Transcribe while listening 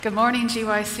Good morning,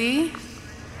 GYC.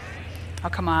 Oh,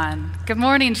 come on. Good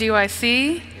morning,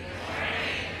 GYC.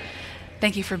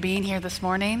 Thank you for being here this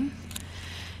morning.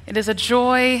 It is a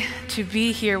joy to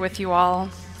be here with you all,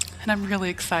 and I'm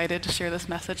really excited to share this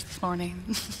message this morning.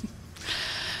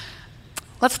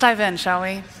 Let's dive in, shall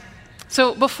we?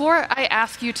 So before I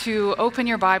ask you to open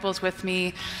your Bibles with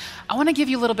me, I want to give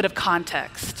you a little bit of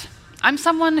context. I'm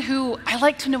someone who I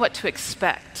like to know what to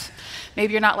expect.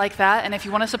 Maybe you're not like that, and if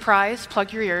you want a surprise,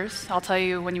 plug your ears. I'll tell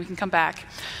you when you can come back.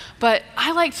 But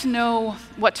I like to know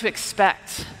what to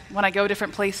expect when I go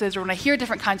different places or when I hear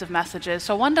different kinds of messages.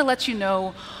 So I wanted to let you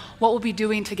know what we'll be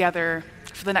doing together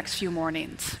for the next few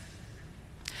mornings.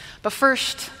 But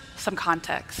first, some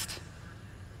context.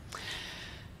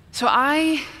 So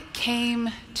I came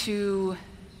to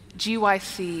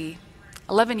GYC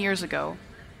 11 years ago.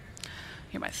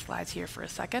 Here are my slides here for a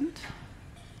second.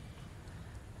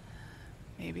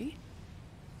 Maybe.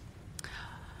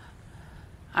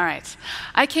 All right.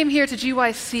 I came here to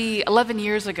GYC 11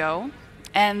 years ago,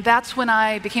 and that's when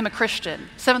I became a Christian,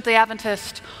 Seventh-day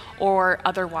Adventist or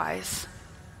otherwise.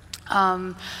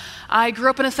 I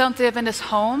grew up in a Seventh-day Adventist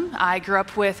home. I grew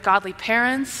up with godly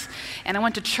parents, and I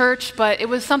went to church, but it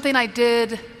was something I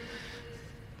did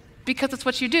because it's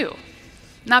what you do,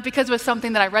 not because it was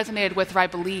something that I resonated with or I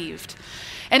believed.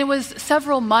 And it was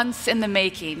several months in the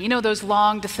making. You know those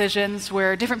long decisions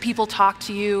where different people talk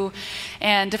to you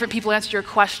and different people answer your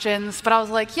questions. But I was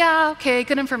like, yeah, okay,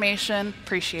 good information,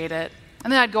 appreciate it.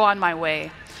 And then I'd go on my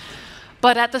way.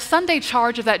 But at the Sunday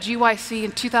charge of that GYC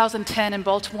in 2010 in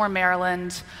Baltimore,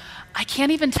 Maryland, I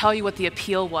can't even tell you what the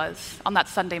appeal was on that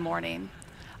Sunday morning.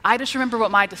 I just remember what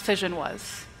my decision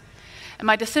was. And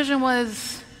my decision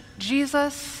was,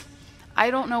 Jesus,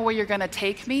 I don't know where you're going to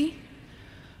take me,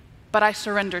 but I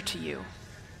surrender to you.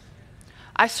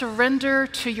 I surrender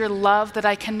to your love that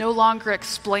I can no longer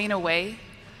explain away.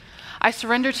 I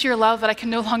surrender to your love that I can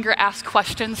no longer ask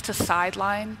questions to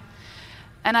sideline.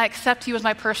 And I accept you as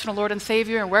my personal Lord and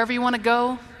Savior, and wherever you want to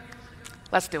go,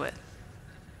 let's do it.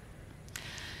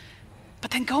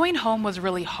 But then going home was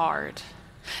really hard.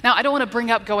 Now, I don't want to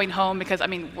bring up going home because,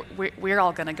 we're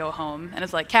all going to go home. And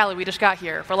it's like, Callie, we just got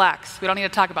here. Relax. We don't need to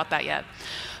talk about that yet.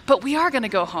 But we are going to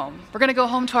go home. We're going to go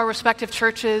home to our respective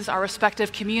churches, our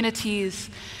respective communities.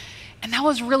 And that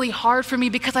was really hard for me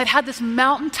because I'd had this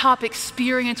mountaintop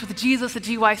experience with Jesus at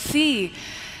GYC.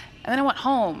 And then I went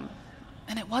home,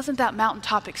 and it wasn't that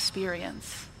mountaintop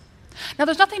experience. Now,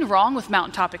 there's nothing wrong with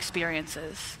mountaintop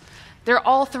experiences. They're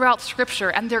all throughout Scripture,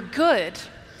 and they're good.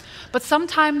 But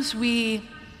sometimes we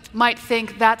might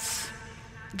think that's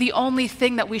the only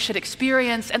thing that we should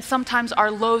experience, and sometimes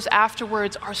our lows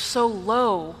afterwards are so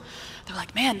low. They're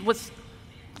like, man,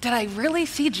 did I really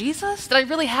see Jesus? Did I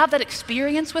really have that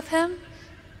experience with him?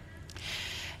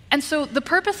 And so the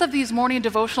purpose of these morning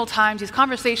devotional times, these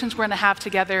conversations we're going to have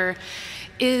together,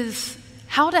 is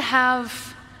how to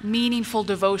have meaningful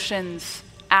devotions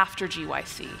after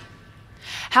GYC.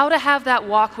 How to have that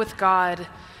walk with God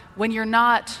when you're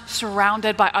not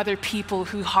surrounded by other people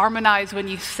who harmonize when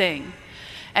you sing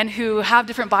and who have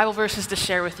different Bible verses to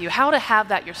share with you, how to have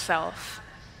that yourself.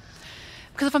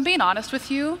 Because if I'm being honest with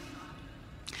you,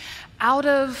 out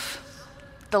of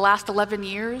the last 11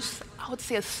 years, I would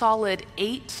say a solid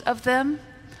 8 of them,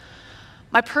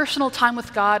 my personal time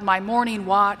with God, my morning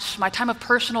watch, my time of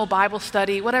personal Bible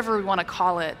study, whatever we want to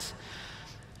call it,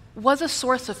 was a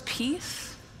source of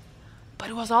peace, but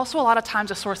it was also a lot of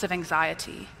times a source of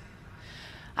anxiety.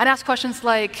 I'd ask questions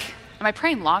like, am I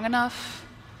praying long enough?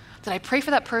 Did I pray for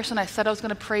that person I said I was going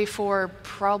to pray for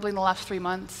probably in the last 3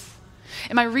 months?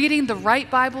 Am I reading the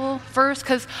right Bible verse?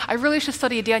 Because I really should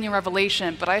study Daniel and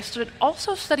Revelation, but I should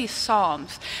also study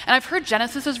Psalms. And I've heard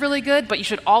Genesis is really good, but you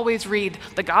should always read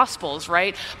the Gospels,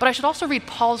 right? But I should also read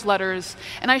Paul's letters,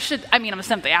 and I'm a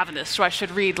Seventh-day Adventist, so I should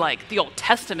read like the Old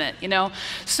Testament, you know?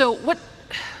 So what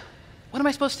am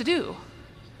I supposed to do?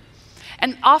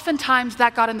 And oftentimes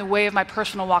that got in the way of my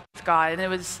personal walk with God.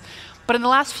 But in the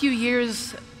last few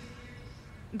years,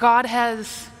 God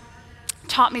has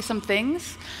taught me some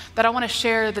things that I want to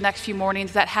share the next few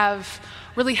mornings that have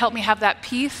really helped me have that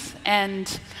peace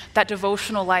and that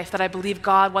devotional life that I believe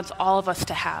God wants all of us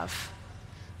to have.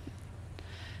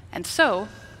 And so,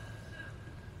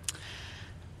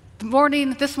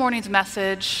 this morning's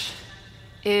message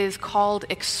is called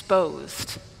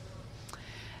Exposed.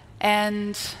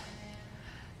 And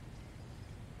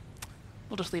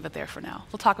we'll just leave it there for now.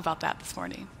 We'll talk about that this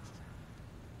morning.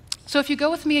 So if you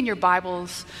go with me in your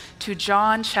Bibles to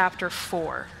John chapter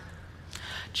 4.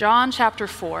 John chapter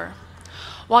 4.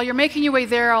 While you're making your way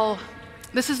there,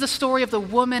 this is the story of the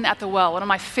woman at the well, one of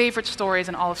my favorite stories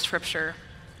in all of Scripture.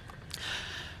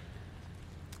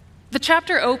 The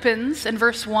chapter opens in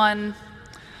verse 1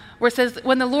 where it says,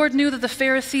 when the Lord knew that the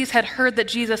Pharisees had heard that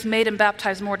Jesus made and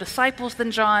baptized more disciples than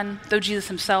John, though Jesus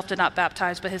himself did not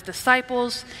baptize but his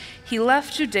disciples, he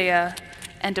left Judea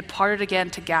and departed again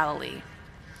to Galilee.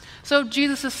 So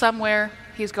Jesus is somewhere,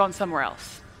 he's going somewhere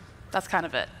else. That's kind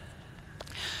of it.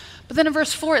 But then in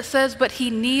verse 4 it says, but he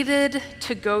needed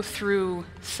to go through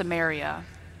Samaria.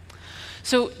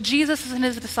 So Jesus and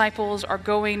his disciples are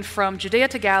going from Judea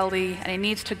to Galilee, and he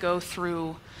needs to go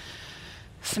through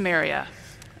Samaria.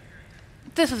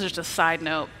 This is just a side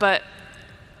note, but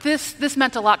this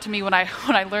meant a lot to me when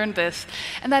I learned this,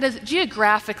 and that is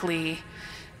geographically,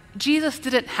 Jesus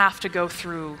didn't have to go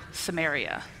through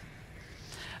Samaria.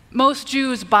 Most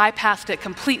Jews bypassed it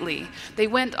completely. They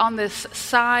went on this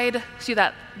side, see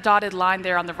that dotted line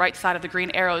there on the right side of the green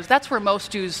arrows? That's where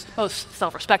most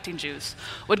self-respecting Jews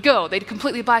would go. They'd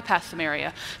completely bypass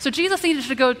Samaria. So Jesus needed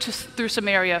to go through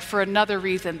Samaria for another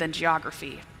reason than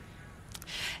geography.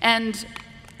 And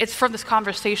it's from this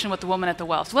conversation with the woman at the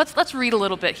well. So let's read a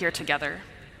little bit here together.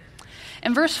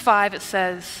 In verse 5 it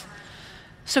says,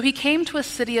 so he came to a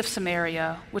city of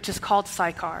Samaria, which is called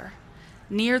Sychar,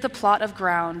 near the plot of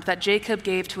ground that Jacob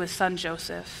gave to his son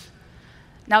Joseph.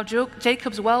 Now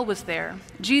Jacob's well was there.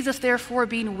 Jesus, therefore,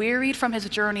 being wearied from his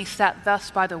journey, sat thus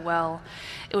by the well.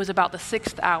 It was about the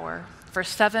 6th hour. Verse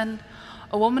 7,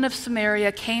 a woman of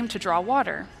Samaria came to draw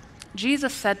water.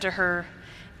 Jesus said to her,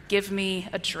 give me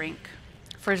a drink.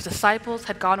 For his disciples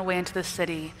had gone away into the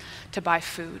city to buy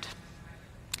food.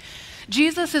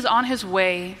 Jesus is on his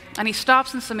way, and he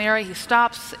stops in Samaria. It's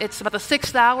about the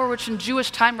 6th hour, which in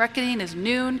Jewish time reckoning is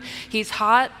noon. He's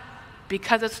hot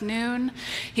because it's noon.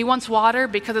 He wants water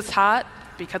because it's hot,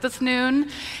 because it's noon.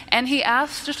 And he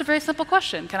asks just a very simple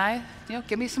question. Can I,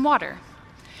 give me some water?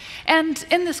 And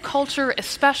in this culture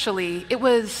especially, it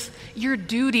was your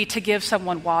duty to give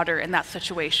someone water in that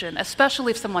situation,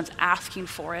 especially if someone's asking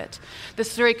for it.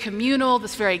 This very communal,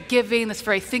 this very giving, this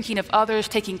very thinking of others,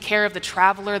 taking care of the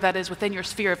traveler that is within your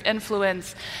sphere of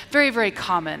influence, very, very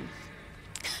common.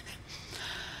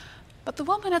 But the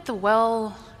woman at the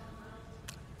well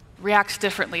reacts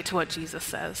differently to what Jesus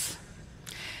says.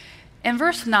 In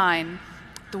verse 9,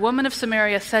 the woman of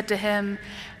Samaria said to him,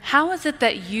 how is it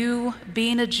that you,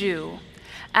 being a Jew,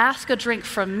 ask a drink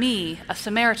from me, a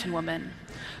Samaritan woman?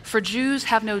 For Jews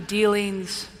have no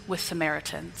dealings with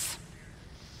Samaritans.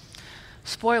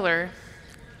 Spoiler,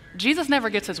 Jesus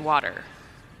never gets his water.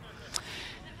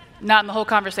 Not in the whole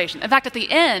conversation. In fact, at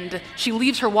the end, she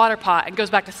leaves her water pot and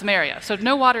goes back to Samaria. So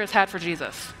no water is had for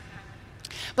Jesus.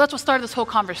 But that's what started this whole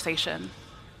conversation.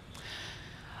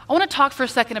 I want to talk for a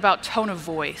second about tone of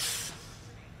voice.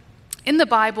 In the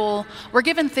Bible, we're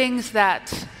given things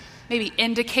that maybe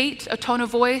indicate a tone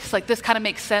of voice, like this kind of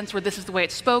makes sense where this is the way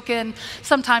it's spoken.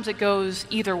 Sometimes it goes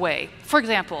either way. For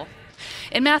example,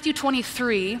 in Matthew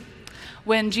 23,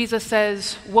 when Jesus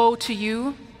says, woe to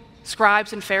you,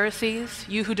 scribes and Pharisees,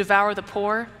 you who devour the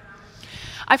poor,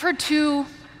 I've heard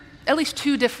at least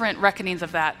two different reckonings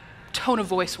of that, tone of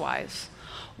voice-wise.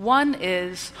 One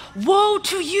is, woe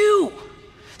to you,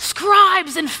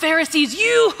 scribes and Pharisees,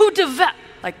 you who devour,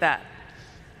 like that.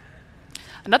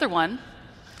 Another one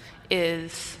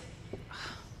is,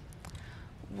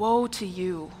 woe to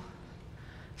you,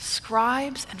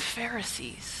 scribes and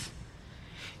Pharisees,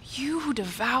 you who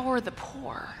devour the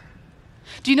poor.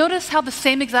 Do you notice how the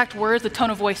same exact words, the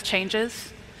tone of voice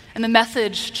changes? And the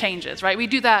message changes, right? We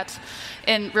do that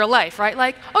in real life, right?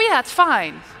 Like, oh yeah, it's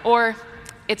fine, or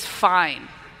it's fine,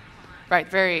 right?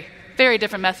 Very, very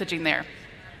different messaging there.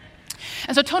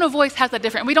 And so tone of voice has that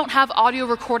different. We don't have audio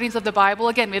recordings of the Bible.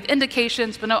 Again, we have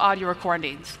indications, but no audio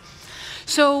recordings.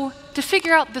 So to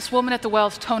figure out this woman at the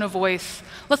well's tone of voice,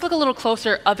 let's look a little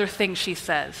closer at other things she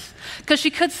says. Because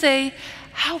she could say,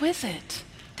 how is it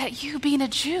that you, being a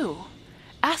Jew,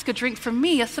 ask a drink from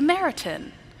me, a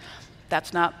Samaritan?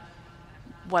 That's not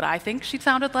what I think she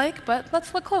sounded like, but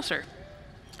let's look closer.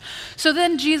 So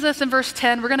then Jesus in verse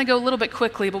 10, we're going to go a little bit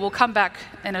quickly, but we'll come back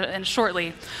in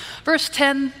shortly. Verse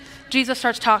 10, Jesus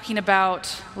starts talking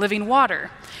about living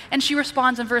water. And she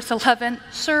responds in verse 11,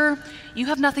 sir, you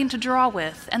have nothing to draw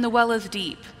with, and the well is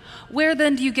deep. Where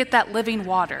then do you get that living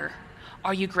water?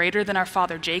 Are you greater than our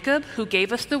father Jacob, who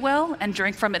gave us the well and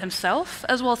drank from it himself,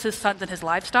 as well as his sons and his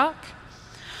livestock?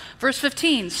 Verse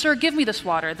 15, sir, give me this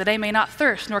water, that I may not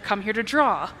thirst, nor come here to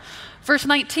draw. Verse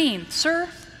 19, sir,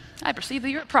 I perceive that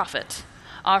you're a prophet.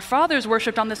 Our fathers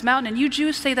worshipped on this mountain, and you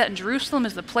Jews say that in Jerusalem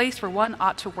is the place where one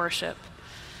ought to worship.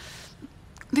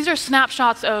 These are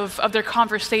snapshots of their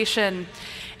conversation,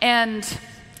 and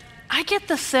I get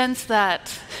the sense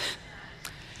that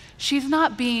she's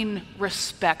not being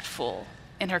respectful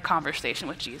in her conversation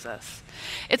with Jesus.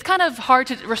 It's kind of hard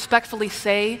to respectfully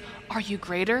say, are you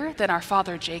greater than our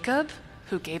father Jacob,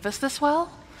 who gave us this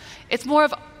well? It's more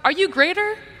of, are you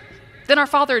greater than our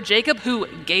father Jacob, who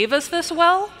gave us this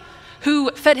well,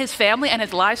 who fed his family and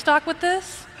his livestock with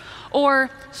this? Or,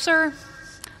 sir,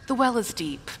 the well is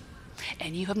deep,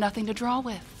 and you have nothing to draw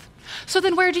with. So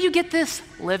then where do you get this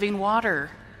living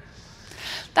water?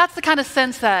 That's the kind of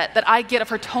sense that I get of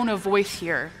her tone of voice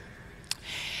here.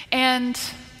 And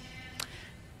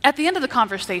at the end of the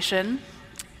conversation,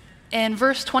 in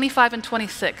verse 25 and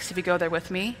 26, if you go there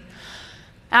with me,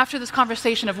 after this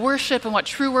conversation of worship and what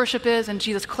true worship is, and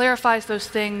Jesus clarifies those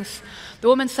things, the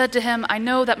woman said to him, I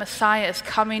know that Messiah is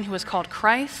coming, who is called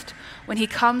Christ. When he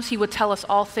comes, he will tell us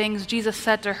all things. Jesus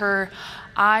said to her,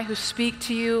 I who speak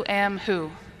to you am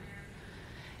who?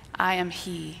 I am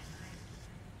he.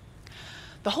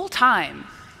 The whole time,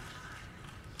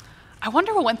 I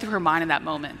wonder what went through her mind in that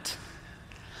moment.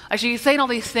 Like, she's saying all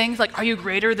these things like, are you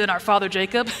greater than our father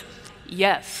Jacob?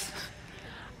 Yes,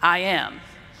 I am.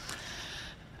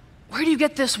 Where do you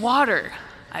get this water?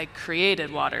 I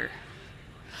created water.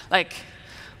 Like,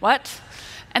 what?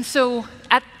 And so,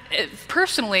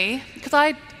 personally, because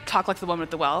I talk like the woman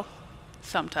at the well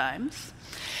sometimes,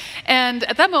 and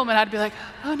at that moment I'd be like,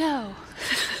 oh no,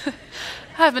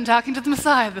 I've been talking to the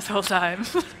Messiah this whole time.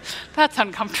 That's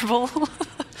uncomfortable.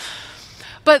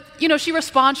 But, she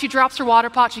responds, she drops her water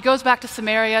pot, she goes back to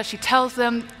Samaria, she tells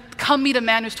them, come meet a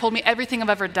man who's told me everything I've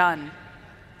ever done.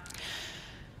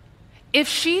 If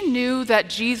she knew that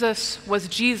Jesus was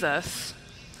Jesus,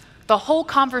 the whole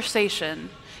conversation,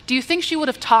 do you think she would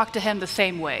have talked to him the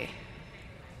same way?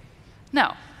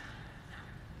 No.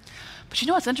 But you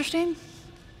know what's interesting?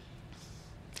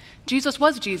 Jesus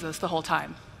was Jesus the whole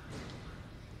time.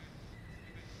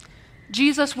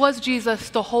 Jesus was Jesus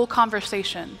the whole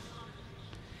conversation.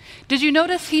 Did you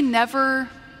notice he never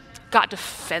got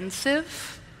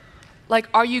defensive? Like,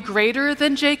 are you greater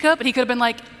than Jacob? And he could have been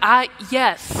like,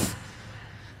 yes.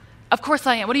 Of course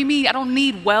I am. What do you mean? I don't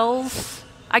need wells.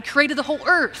 I created the whole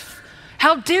earth.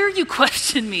 How dare you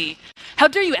question me? How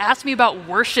dare you ask me about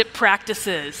worship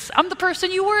practices? I'm the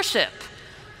person you worship.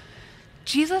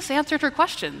 Jesus answered her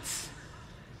questions.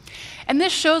 And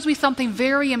this shows me something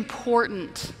very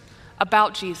important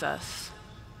about Jesus.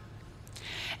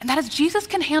 And that is, Jesus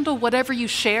can handle whatever you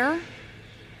share,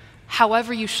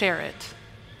 however you share it.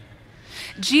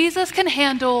 Jesus can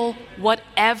handle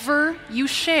whatever you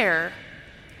share,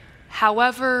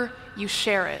 however you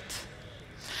share it.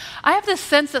 I have this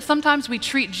sense that sometimes we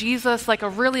treat Jesus like a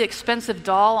really expensive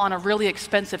doll on a really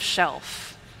expensive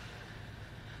shelf.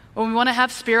 When we want to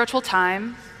have spiritual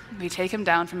time, we take him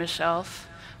down from his shelf.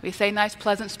 We say nice,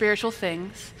 pleasant, spiritual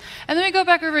things. And then we go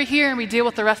back over here and we deal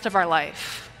with the rest of our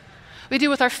life. We deal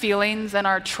with our feelings and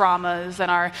our traumas and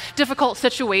our difficult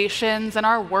situations and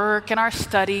our work and our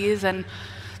studies and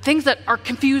things that are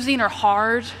confusing or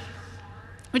hard.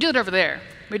 We do it over there.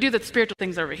 We do the spiritual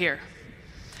things over here.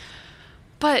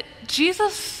 But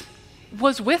Jesus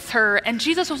was with her, and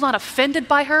Jesus was not offended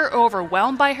by her or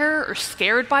overwhelmed by her or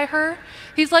scared by her.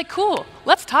 He's like, cool,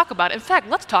 let's talk about it. In fact,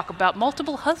 let's talk about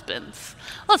multiple husbands.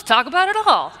 Let's talk about it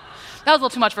all. That was a little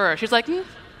too much for her. She's like,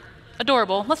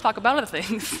 adorable. Let's talk about other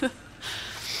things.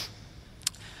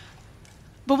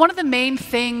 But one of the main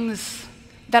things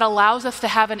that allows us to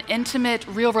have an intimate,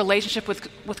 real relationship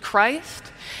with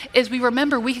Christ is we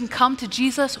remember we can come to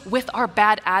Jesus with our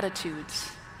bad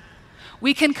attitudes.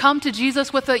 We can come to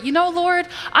Jesus with Lord,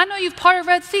 I know you've parted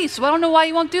Red Sea, so I don't know why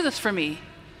you won't do this for me.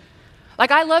 Like,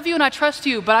 I love you and I trust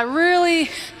you, but I really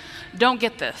don't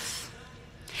get this.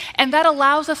 And that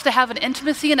allows us to have an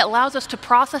intimacy, and it allows us to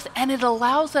process, and it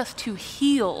allows us to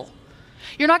heal.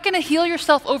 You're not going to heal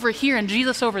yourself over here and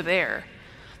Jesus over there.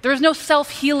 There is no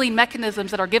self-healing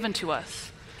mechanisms that are given to us.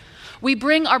 We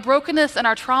bring our brokenness and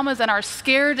our traumas and our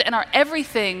scared and our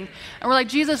everything, and we're like,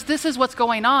 Jesus, this is what's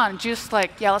going on. And Jesus is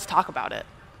like, yeah, let's talk about it.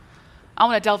 I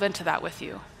want to delve into that with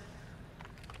you.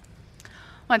 I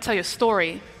want to tell you a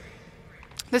story.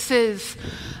 This is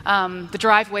the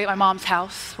driveway at my mom's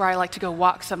house where I like to go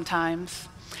walk sometimes.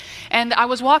 And I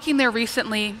was walking there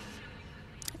recently,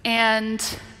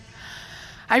 and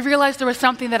I realized there was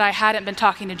something that I hadn't been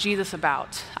talking to Jesus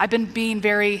about. I've been being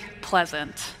very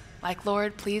pleasant. Like,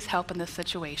 Lord, please help in this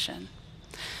situation.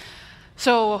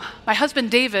 So my husband,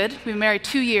 David, we've been married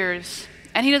 2 years,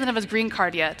 and he doesn't have his green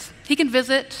card yet. He can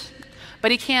visit,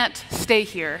 but he can't stay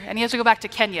here, and he has to go back to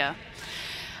Kenya.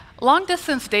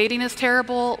 Long-distance dating is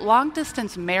terrible.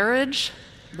 Long-distance marriage,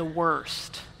 the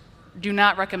worst. Do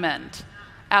not recommend.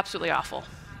 Absolutely awful.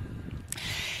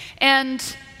 And,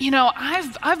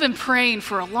 I've been praying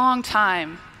for a long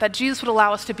time that Jesus would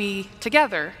allow us to be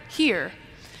together here.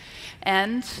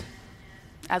 And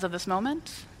as of this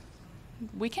moment,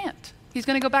 we can't. He's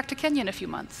going to go back to Kenya in a few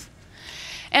months.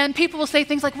 And people will say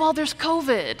things like, well, there's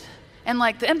COVID, and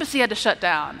like the embassy had to shut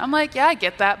down. I'm like, yeah, I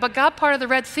get that, but God parted the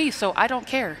Red Sea, so I don't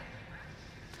care.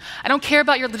 I don't care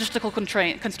about your logistical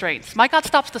constraints. My God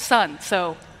stops the sun,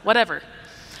 so whatever.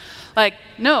 Like,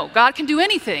 no, God can do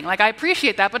anything. Like, I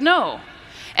appreciate that, but no.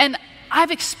 And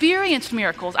I've experienced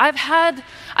miracles. I've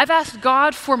asked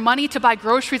God for money to buy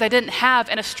groceries I didn't have,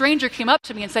 and a stranger came up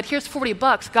to me and said, here's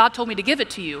 $40. God told me to give it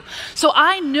to you. So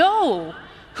I know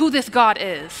who this God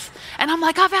is. And I'm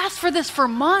like, I've asked for this for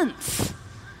months.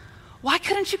 Why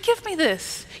couldn't you give me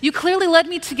this? You clearly led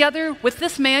me together with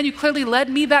this man. You clearly led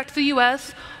me back to the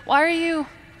U.S. Why are you?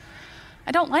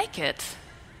 I don't like it.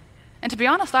 And to be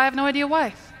honest, I have no idea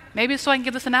why. Maybe it's so I can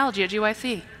give this analogy at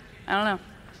GYC. I don't know.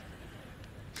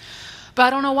 But I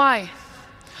don't know why.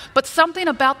 But something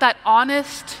about that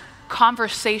honest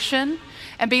conversation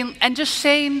and just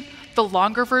saying the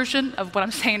longer version of what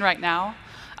I'm saying right now,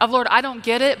 of Lord, I don't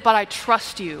get it, but I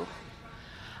trust you.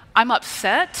 I'm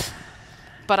upset,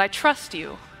 but I trust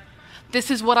you. This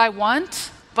is what I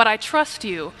want, but I trust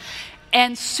you.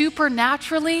 And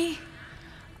supernaturally,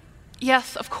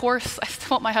 yes, of course, I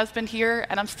still want my husband here,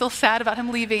 and I'm still sad about him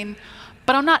leaving,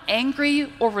 but I'm not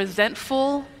angry or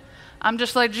resentful. I'm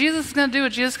just like, Jesus is going to do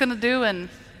what Jesus is going to do, and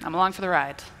I'm along for the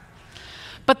ride.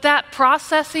 But that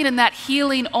processing and that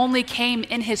healing only came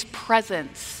in his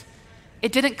presence.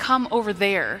 It didn't come over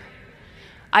there.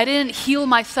 I didn't heal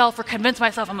myself or convince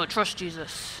myself, I'm going to trust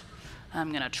Jesus. I'm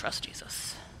going to trust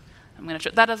Jesus.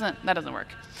 That doesn't work.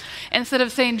 Instead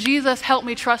of saying, Jesus, help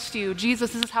me trust you.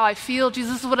 Jesus, this is how I feel.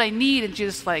 Jesus, this is what I need. And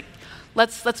Jesus, like,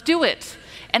 let's do it.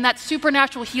 And that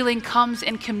supernatural healing comes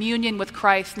in communion with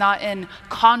Christ, not in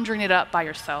conjuring it up by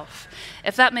yourself.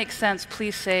 If that makes sense,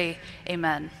 please say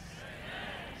amen.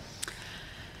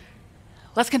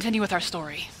 Let's continue with our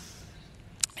story.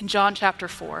 In John chapter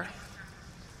 4.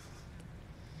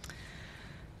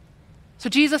 So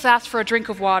Jesus asked for a drink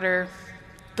of water.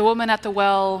 The woman at the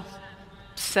well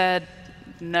said,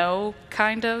 no,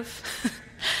 kind of.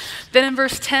 Then in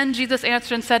verse 10, Jesus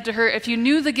answered and said to her, if you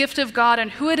knew the gift of God and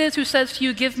who it is who says to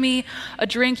you, give me a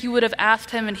drink, you would have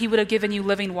asked him and he would have given you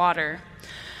living water.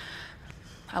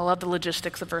 I love the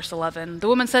logistics of verse 11. The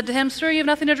woman said to him, sir, you have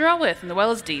nothing to draw with, and the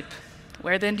well is deep.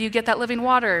 Where then do you get that living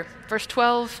water? Verse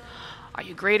 12, are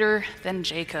you greater than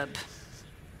Jacob?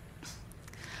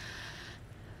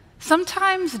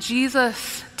 Sometimes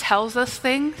Jesus tells us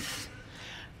things,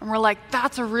 and we're like,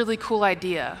 that's a really cool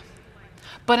idea.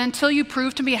 But until you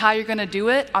prove to me how you're going to do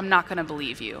it, I'm not going to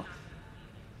believe you.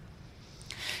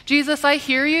 Jesus, I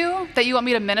hear you that you want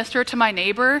me to minister to my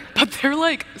neighbor, but they're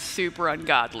like super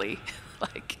ungodly.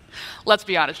 Like, let's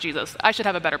be honest, Jesus, I should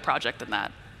have a better project than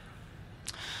that.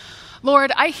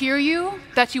 Lord, I hear you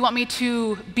that you want me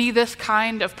to be this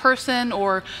kind of person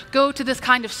or go to this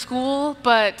kind of school,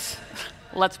 but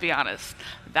let's be honest,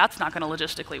 that's not going to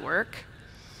logistically work.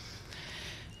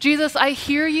 Jesus, I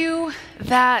hear you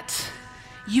that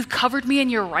you've covered me in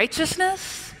your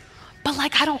righteousness, but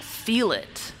like I don't feel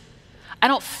it. I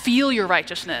don't feel your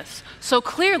righteousness. So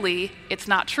clearly, it's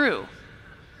not true.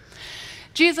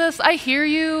 Jesus, I hear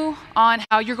you on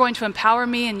how you're going to empower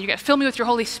me and you're going to fill me with your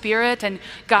Holy Spirit and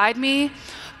guide me,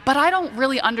 but I don't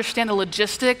really understand the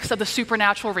logistics of the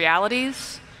supernatural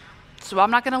realities, so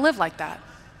I'm not going to live like that.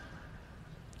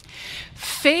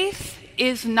 Faith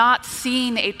is not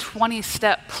seeing a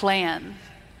 20-step plan.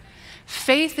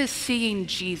 Faith is seeing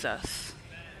Jesus.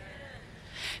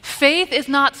 Faith is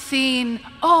not seeing,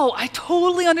 oh, I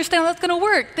totally understand how that's going to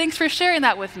work. Thanks for sharing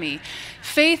that with me.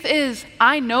 Faith is,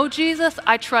 I know Jesus,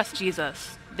 I trust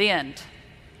Jesus. The end.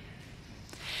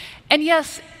 And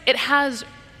yes, it has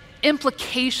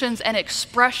implications and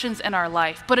expressions in our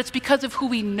life, but it's because of who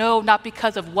we know, not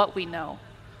because of what we know.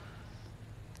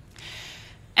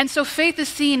 And so faith is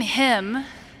seeing him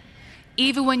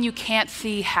even when you can't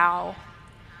see how.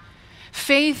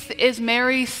 Faith is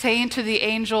Mary saying to the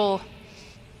angel,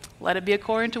 let it be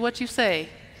according to what you say.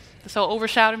 This whole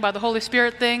overshadowing by the Holy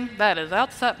Spirit thing, that is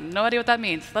outside, no idea what that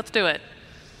means. Let's do it.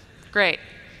 Great.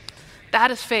 That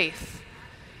is faith.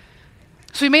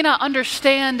 So we may not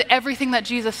understand everything that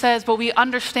Jesus says, but we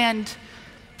understand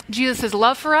Jesus'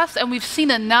 love for us, and we've seen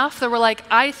enough that we're like,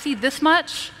 I see this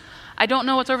much, I don't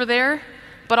know what's over there,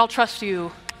 but I'll trust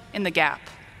you in the gap.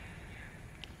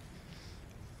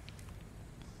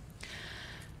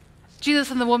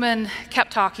 Jesus and the woman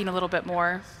kept talking a little bit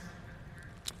more.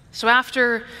 So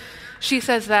after she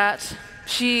says that,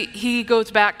 he goes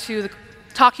back to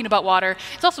talking about water.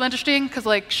 It's also interesting because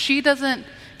she doesn't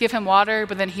give him water,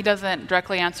 but then he doesn't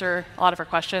directly answer a lot of her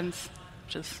questions,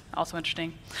 which is also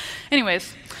interesting.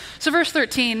 Anyways, so verse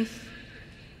 13,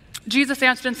 Jesus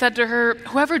answered and said to her,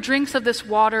 "Whoever drinks of this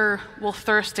water will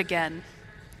thirst again.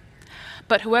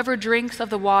 But whoever drinks of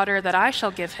the water that I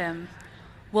shall give him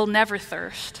will never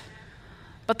thirst.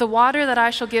 But the water that I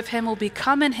shall give him will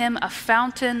become in him a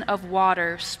fountain of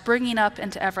water springing up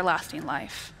into everlasting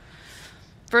life."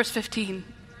 Verse 15.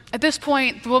 At this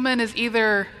point, the woman is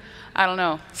either,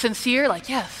 sincere, like,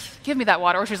 "Yes, give me that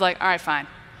water," or she's like, "All right, fine.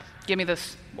 Give me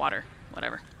this water,"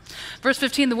 whatever. Verse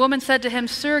 15, the woman said to him,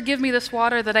 "Sir, give me this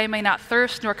water that I may not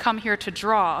thirst nor come here to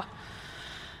draw."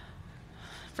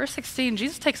 Verse 16,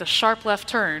 Jesus takes a sharp left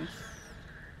turn.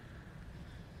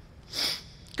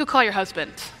 "Go call your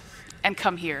husband and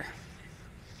come here."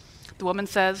 The woman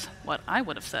says what I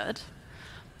would have said,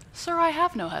 "Sir, I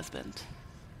have no husband."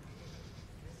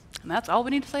 And that's all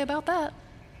we need to say about that.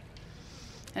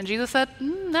 And Jesus said,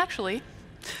 actually.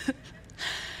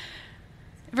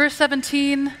 Verse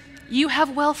 17, "You have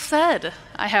well said,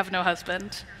 I have no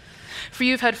husband. For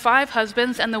you've had 5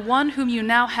 husbands, and the one whom you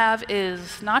now have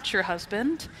is not your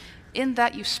husband, in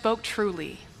that you spoke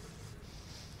truly."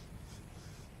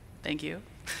 Thank you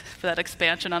for that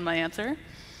expansion on my answer.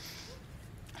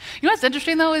 You know what's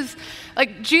interesting, though, is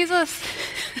like Jesus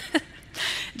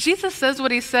says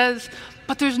what he says,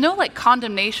 but there's no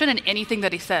condemnation in anything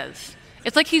that he says.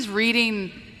 It's like he's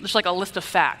reading just a list of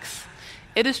facts.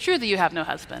 It is true that you have no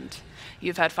husband.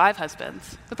 You've had 5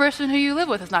 husbands. The person who you live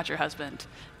with is not your husband.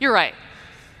 You're right.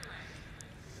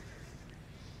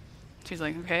 She's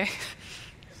like, "Okay,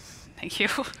 thank you."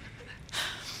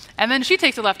 And then she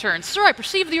takes a left turn. "Sir, I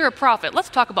perceive that you're a prophet. Let's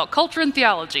talk about culture and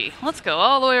theology. Let's go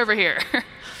all the way over here."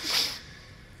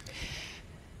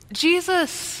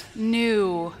 Jesus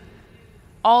knew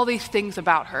all these things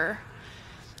about her.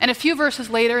 And a few verses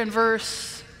later, in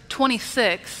verse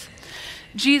 26,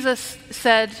 Jesus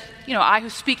said, "I who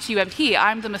speak to you am he.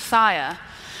 I'm the Messiah."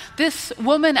 This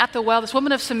woman at the well, this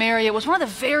woman of Samaria, was one of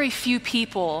the very few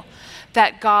people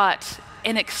that got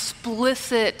an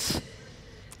explicit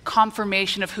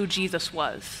confirmation of who Jesus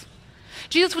was.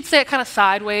 Jesus would say it kind of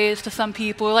sideways to some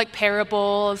people, like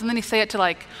parables, and then he'd say it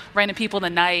to random people in the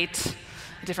night,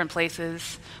 at different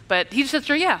places. But he just said,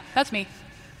 "Sure, yeah, that's me."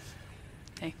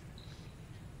 Okay.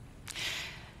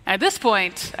 And at this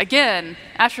point, again,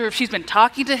 after she's been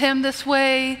talking to him this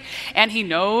way, and he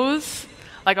knows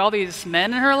all these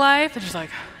men in her life, and she's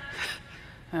like,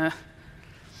 But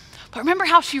remember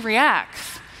how she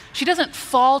reacts. She doesn't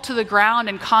fall to the ground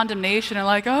in condemnation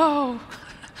and "Oh,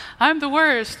 I'm the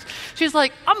worst." She's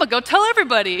like, "I'm going to go tell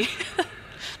everybody.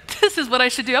 This is what I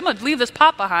should do. I'm going to leave this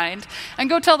pot behind and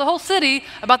go tell the whole city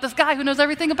about this guy who knows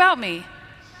everything about me."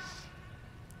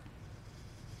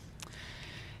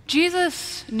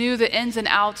 Jesus knew the ins and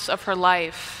outs of her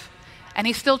life, and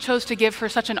he still chose to give her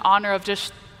such an honor of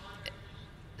just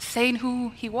saying who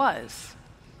he was.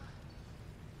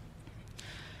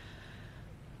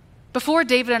 Before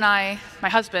David and I, my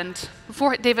husband,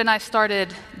 before David and I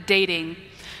started dating,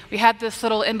 we had this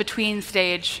little in-between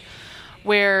stage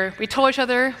where we told each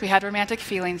other we had romantic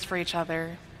feelings for each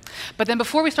other. But then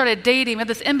before we started dating, we had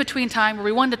this in-between time where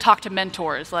we wanted to talk to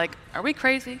mentors. Are we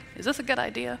crazy? Is this a good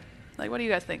idea? What do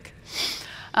you guys think?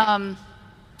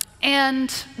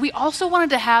 And we also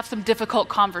wanted to have some difficult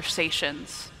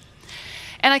conversations.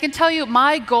 And I can tell you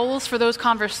my goals for those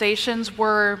conversations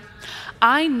were,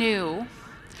 I knew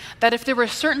that if there were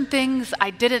certain things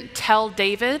I didn't tell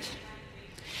David,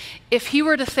 if he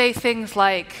were to say things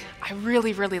like, "I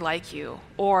really, really like you,"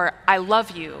 or "I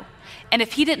love you," and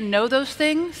if he didn't know those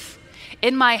things,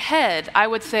 in my head, I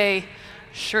would say,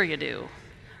 "Sure you do,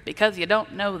 because you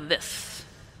don't know this."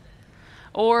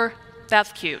 Or,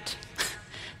 "That's cute.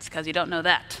 It's because you don't know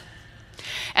that."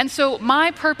 And so my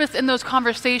purpose in those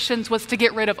conversations was to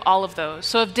get rid of all of those.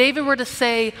 So if David were to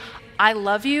say, "I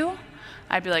love you,"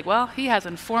 I'd be like, "Well, he has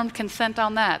informed consent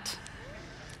on that.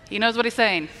 He knows what he's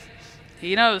saying.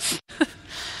 He knows."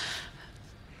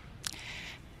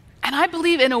 And I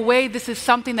believe in a way this is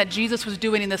something that Jesus was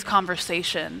doing in this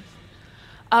conversation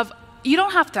of, you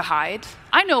don't have to hide.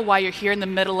 I know why you're here in the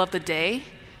middle of the day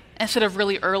instead of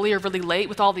really early or really late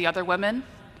with all the other women.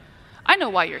 I know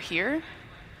why you're here.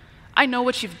 I know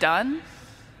what you've done.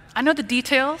 I know the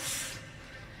details.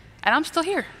 And I'm still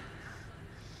here.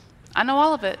 I know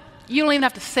all of it. You don't even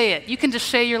have to say it. You can just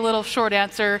say your little short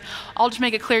answer. I'll just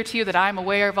make it clear to you that I'm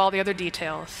aware of all the other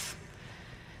details.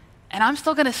 And I'm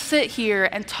still going to sit here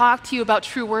and talk to you about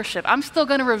true worship. I'm still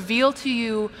going to reveal to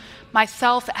you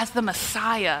myself as the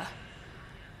Messiah.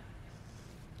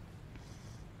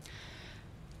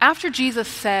 After Jesus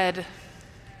said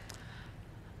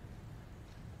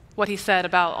what he said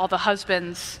about all the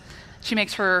husbands, she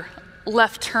makes her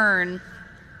left turn.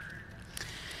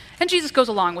 And Jesus goes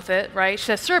along with it, right? She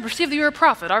says, "Sir, perceive that you're a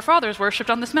prophet. Our fathers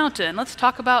worshipped on this mountain. Let's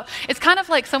talk about," it's kind of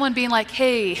like someone being like,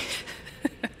 "Hey,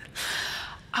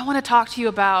 I want to talk to you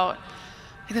about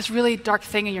this really dark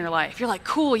thing in your life." You're like,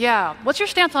 "Cool, yeah. What's your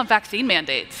stance on vaccine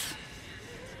mandates?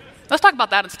 Let's talk about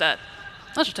that instead.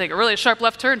 Let's just take a really sharp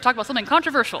left turn and talk about something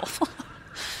controversial."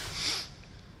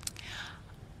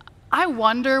 I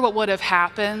wonder what would have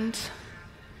happened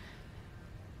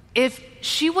if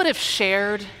she would have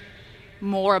shared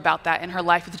more about that in her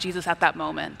life with Jesus at that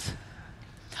moment.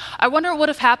 I wonder what would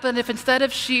have happened if instead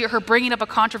of her bringing up a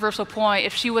controversial point,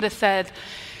 if she would have said,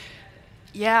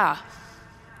 "Yeah,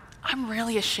 I'm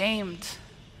really ashamed,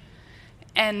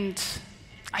 and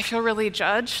I feel really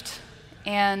judged,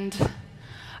 and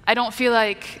I don't feel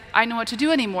like I know what to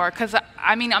do anymore, because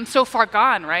I'm so far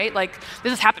gone, right? Like, this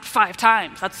has happened 5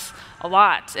 times. That's a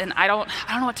lot, and I don't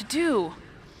know what to do."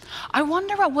 I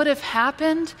wonder what would have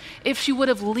happened if she would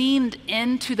have leaned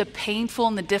into the painful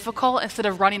and the difficult instead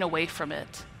of running away from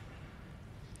it.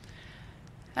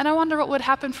 And I wonder what would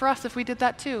happen for us if we did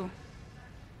that too.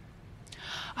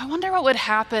 I wonder what would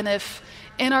happen if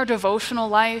in our devotional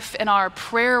life, in our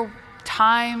prayer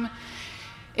time,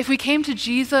 if we came to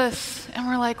Jesus and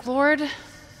we're like, "Lord,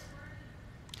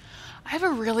 I have a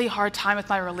really hard time with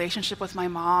my relationship with my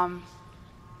mom.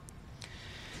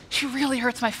 She really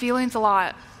hurts my feelings a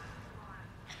lot.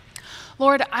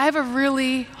 Lord, I have a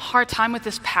really hard time with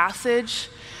this passage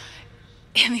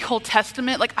in the Old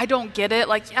Testament. Like, I don't get it.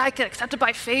 Like, yeah, I can accept it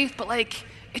by faith, but like,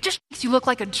 it just makes you look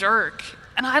like a jerk.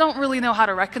 And I don't really know how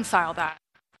to reconcile that.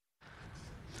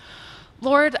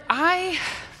 Lord, I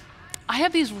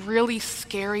have these really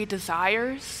scary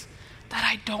desires that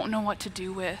I don't know what to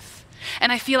do with.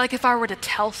 And I feel like if I were to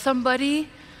tell somebody,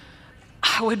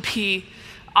 I would be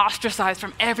ostracized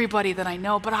from everybody that I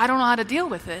know, but I don't know how to deal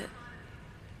with it.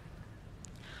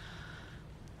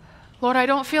 Lord, I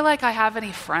don't feel like I have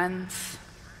any friends.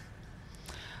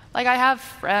 Like, I have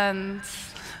friends,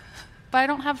 but I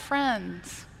don't have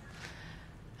friends.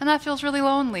 And that feels really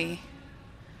lonely.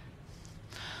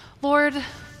 Lord,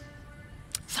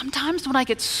 sometimes when I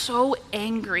get so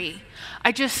angry,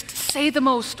 I just say the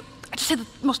most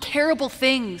terrible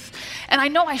things. And I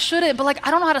know I shouldn't, but like, I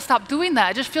don't know how to stop doing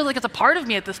that. It just feels like it's a part of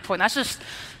me at this point. That's just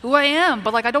who I am.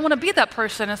 But like, I don't want to be that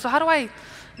person. And so how do I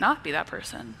not be that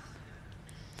person?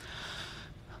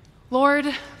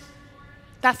 Lord,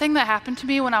 that thing that happened to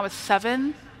me when I was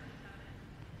 7,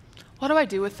 what do I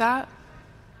do with that?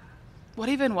 What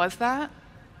even was that?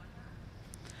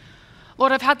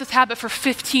 Lord, I've had this habit for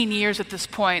 15 years at this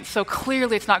point, so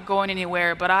clearly it's not going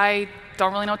anywhere, but I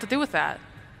don't really know what to do with that.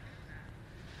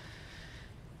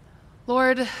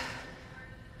 Lord,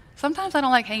 sometimes I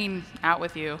don't like hanging out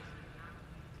with you.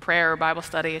 Prayer or Bible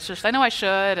study. It's just, I know I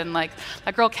should, and like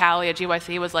that girl Callie at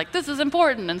GYC was like, "This is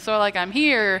important," and so like I'm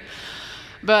here,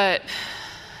 but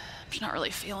I'm just not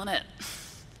really feeling it.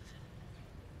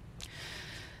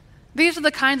 These are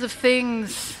the kinds of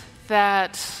things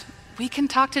that we can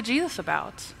talk to Jesus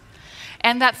about.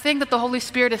 And that thing that the Holy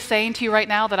Spirit is saying to you right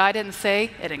now that I didn't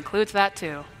say, it includes that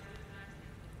too.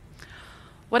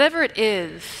 Whatever it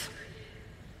is,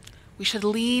 we should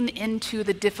lean into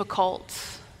the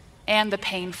difficult and the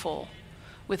painful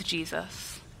with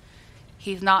Jesus.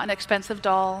 He's not an expensive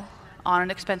doll on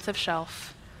an expensive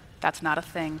shelf. That's not a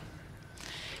thing.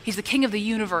 He's the King of the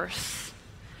universe,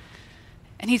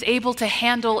 and he's able to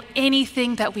handle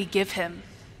anything that we give him.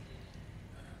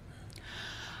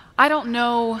 I don't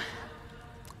know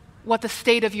what the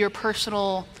state of your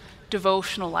personal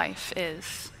devotional life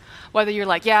is. Whether you're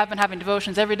like, "Yeah, I've been having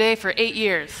devotions every day for 8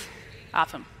 years.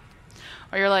 Awesome."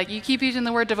 Or you're like, "You keep using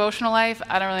the word devotional life,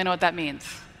 I don't really know what that means."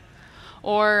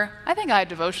 Or, "I think I had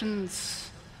devotions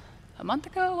a month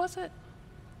ago, was it?"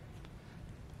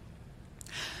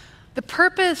 The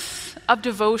purpose of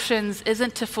devotions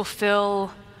isn't to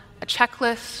fulfill a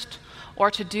checklist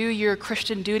or to do your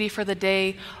Christian duty for the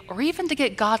day or even to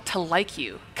get God to like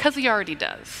you, because he already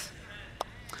does.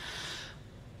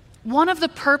 One of the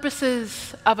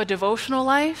purposes of a devotional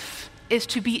life is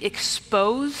to be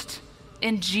exposed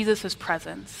in Jesus'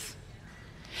 presence.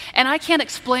 And I can't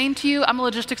explain to you, I'm a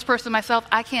logistics person myself,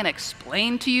 I can't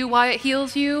explain to you why it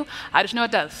heals you, I just know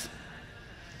it does.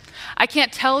 I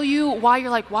can't tell you why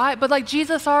you're like, "Why?" But like,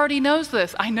 Jesus already knows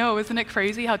this. I know, isn't it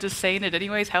crazy how just saying it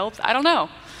anyways helps? I don't know.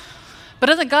 But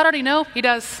doesn't God already know? He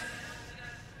does.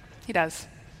 He does.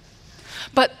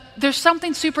 But there's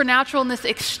something supernatural in this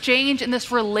exchange, in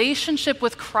this relationship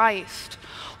with Christ,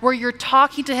 where you're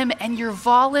talking to him and you're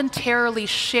voluntarily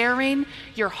sharing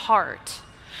your heart.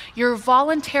 You're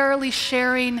voluntarily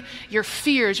sharing your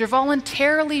fears. You're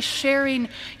voluntarily sharing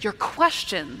your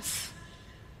questions.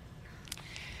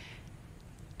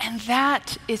 And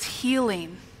that is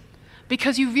healing,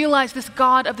 because you realize this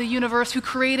God of the universe who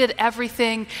created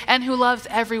everything and who loves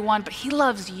everyone, but he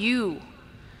loves you,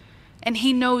 and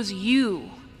he knows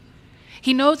you.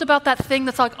 He knows about that thing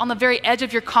that's like on the very edge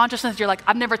of your consciousness. You're like,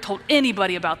 I've never told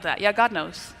anybody about that. Yeah, God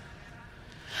knows.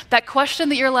 That question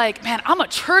that you're like, man, I'm a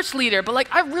church leader, but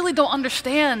like I really don't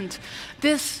understand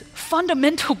this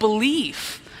fundamental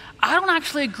belief. I don't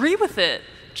actually agree with it.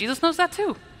 Jesus knows that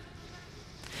too.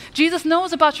 Jesus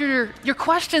knows about your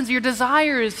questions, your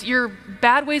desires, your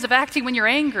bad ways of acting when you're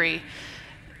angry.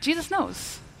 Jesus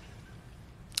knows.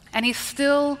 And he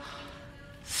still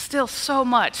so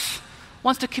much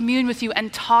wants to commune with you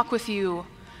and talk with you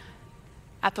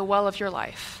at the well of your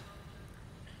life.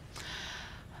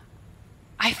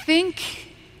 I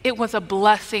think it was a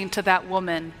blessing to that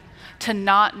woman to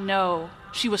not know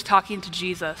she was talking to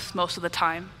Jesus most of the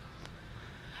time,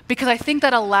 because I think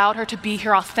that allowed her to be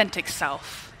her authentic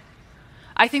self.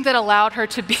 I think that allowed her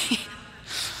to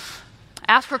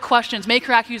ask her questions, make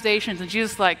her accusations, and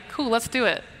Jesus was like, cool, let's do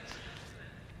it.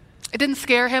 It didn't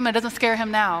scare him, and it doesn't scare him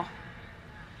now.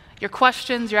 Your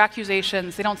questions, your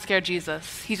accusations, they don't scare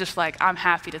Jesus. He's just like, I'm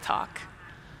happy to talk.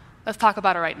 Let's talk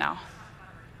about it right now.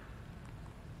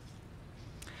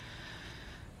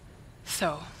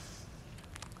 So,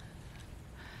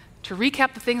 to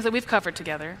recap the things that we've covered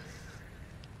together,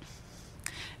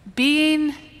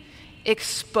 being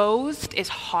exposed is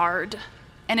hard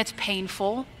and it's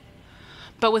painful,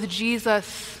 but with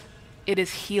Jesus, it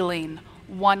is healing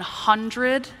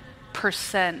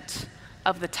 100%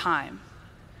 of the time.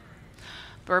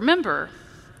 But remember,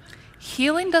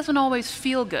 healing doesn't always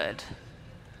feel good,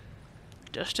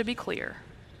 just to be clear.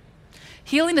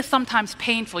 Healing is sometimes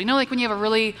painful. You know, like when you have a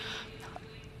really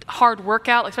hard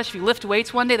workout, like especially if you lift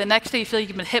weights one day, the next day you feel like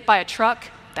you've been hit by a truck.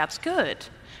 That's good.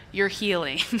 You're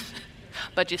healing.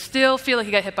 But you still feel like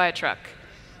you got hit by a truck.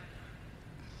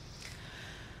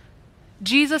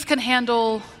 Jesus can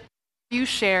handle you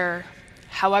share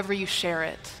however you share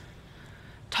it.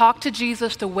 Talk to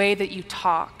Jesus the way that you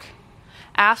talk.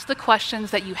 Ask the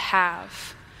questions that you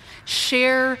have.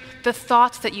 Share the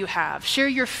thoughts that you have. Share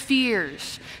your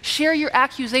fears. Share your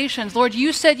accusations. Lord,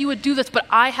 you said you would do this, but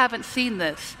I haven't seen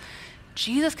this.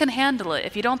 Jesus can handle it.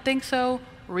 If you don't think so,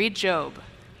 read Job.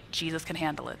 Jesus can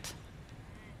handle it.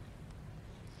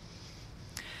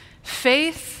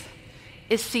 Faith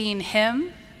is seeing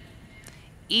him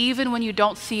even when you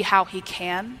don't see how he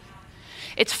can.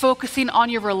 It's focusing on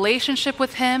your relationship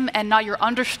with him and not your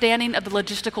understanding of the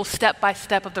logistical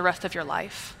step-by-step of the rest of your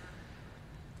life.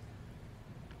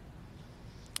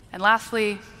 And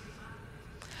lastly,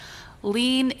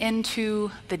 lean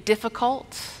into the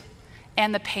difficult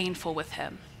and the painful with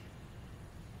him.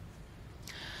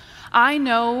 I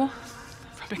know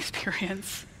from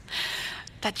experience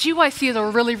that GYC is a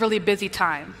really, really busy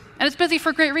time. And it's busy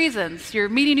for great reasons. You're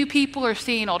meeting new people or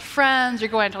seeing old friends.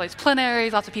 You're going to all these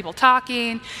plenaries, lots of people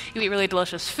talking. You eat really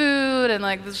delicious food, and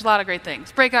like there's a lot of great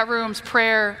things. Breakout rooms,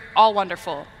 prayer, all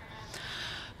wonderful.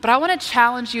 But I want to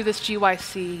challenge you this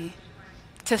GYC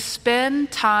to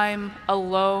spend time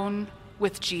alone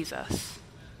with Jesus.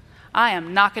 I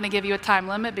am not going to give you a time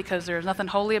limit because there's nothing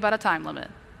holy about a time limit.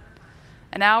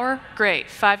 An hour? Great.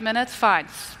 5 minutes? Fine.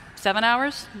 7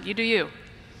 hours? You do you.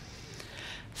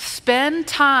 Spend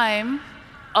time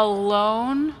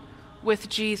alone with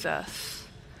Jesus,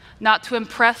 not to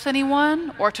impress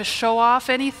anyone or to show off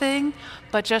anything,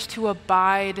 but just to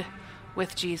abide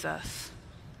with Jesus.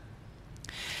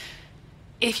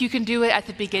 If you can do it at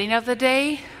the beginning of the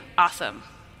day, awesome.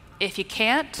 If you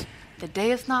can't, the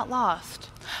day is not lost.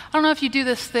 I don't know if you do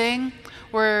this thing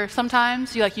where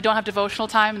sometimes you don't have devotional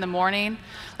time in the morning,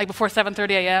 like before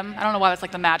 7:30 a.m. I don't know why that's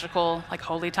like the magical, like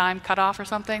holy time cutoff or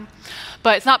something.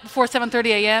 But it's not before 7:30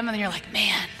 a.m. and then you're like,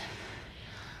 man,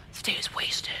 this day is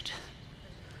wasted.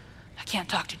 I can't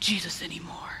talk to Jesus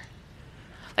anymore.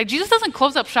 Like Jesus doesn't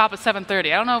close up shop at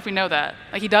 7:30. I don't know if we know that.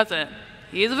 Like he doesn't.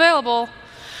 He is available.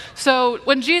 So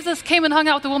when Jesus came and hung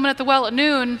out with the woman at the well at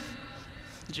noon,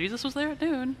 Jesus was there at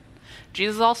noon.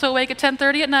 Jesus is also awake at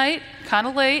 10:30 at night. Kind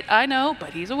of late, I know, but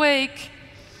he's awake.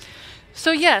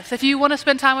 So yes, if you want to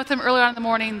spend time with him early on in the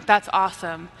morning, that's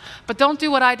awesome. But don't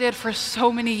do what I did for so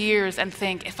many years and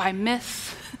think, if I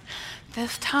miss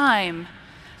this time,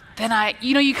 then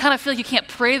you kind of feel like you can't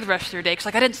pray the rest of your day. Because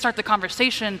I didn't start the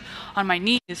conversation on my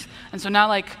knees. And so now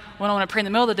when I want to pray in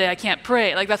the middle of the day, I can't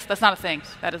pray. That's not a thing.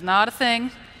 That is not a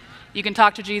thing. You can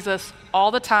talk to Jesus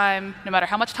all the time, no matter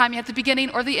how much time you have at the beginning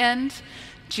or the end.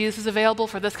 Jesus is available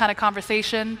for this kind of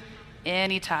conversation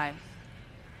anytime.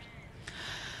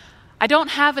 I don't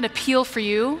have an appeal for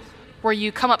you where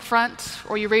you come up front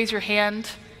or you raise your hand,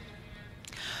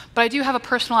 But I do have a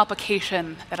personal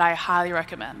application that I highly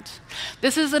recommend.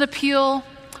 This is an appeal,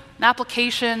 an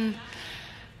application.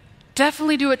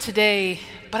 Definitely do it today,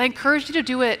 but I encourage you to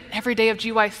do it every day of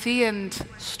GYC and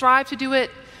strive to do it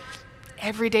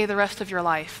every day the rest of your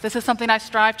life. This is something I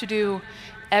strive to do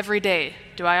every day.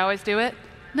 Do I always do it?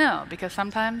 No, because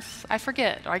sometimes I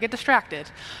forget or I get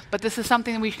distracted. But this is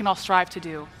something that we can all strive to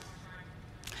do.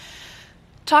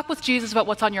 Talk with Jesus about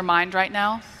what's on your mind right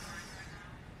now.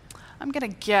 I'm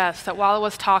going to guess that while I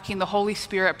was talking, the Holy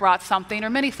Spirit brought something or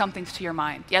many somethings to your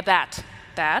mind. Yeah, that.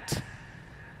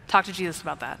 Talk to Jesus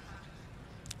about that.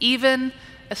 Even,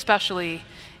 especially,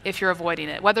 if you're avoiding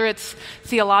it. Whether it's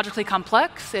theologically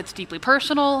complex, it's deeply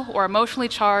personal, or emotionally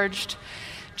charged,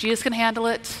 Jesus can handle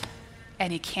it,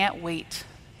 and he can't wait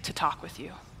to talk with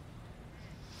you.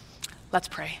 Let's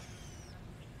pray.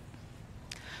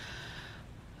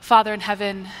 Father in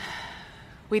heaven,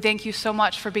 we thank you so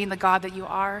much for being the God that you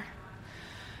are.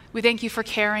 We thank you for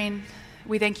caring.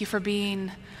 We thank you for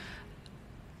being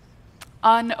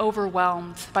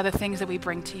unoverwhelmed by the things that we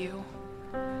bring to you.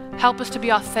 Help us to be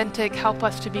authentic, help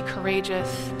us to be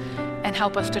courageous, and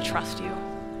help us to trust you.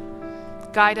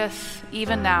 Guide us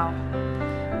even now,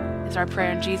 is our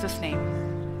prayer in Jesus' name.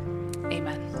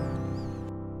 Amen.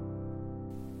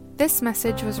 This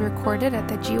message was recorded at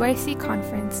the GYC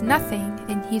conference Nothing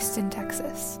in Houston,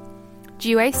 Texas.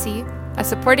 GYC, a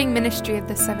supporting ministry of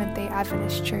the Seventh-day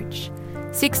Adventist Church,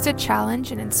 seeks to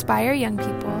challenge and inspire young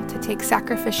people to take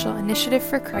sacrificial initiative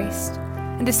for Christ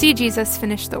and to see Jesus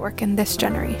finish the work in this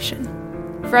generation.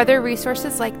 For other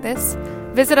resources like this,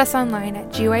 visit us online at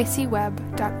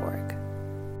gycweb.org.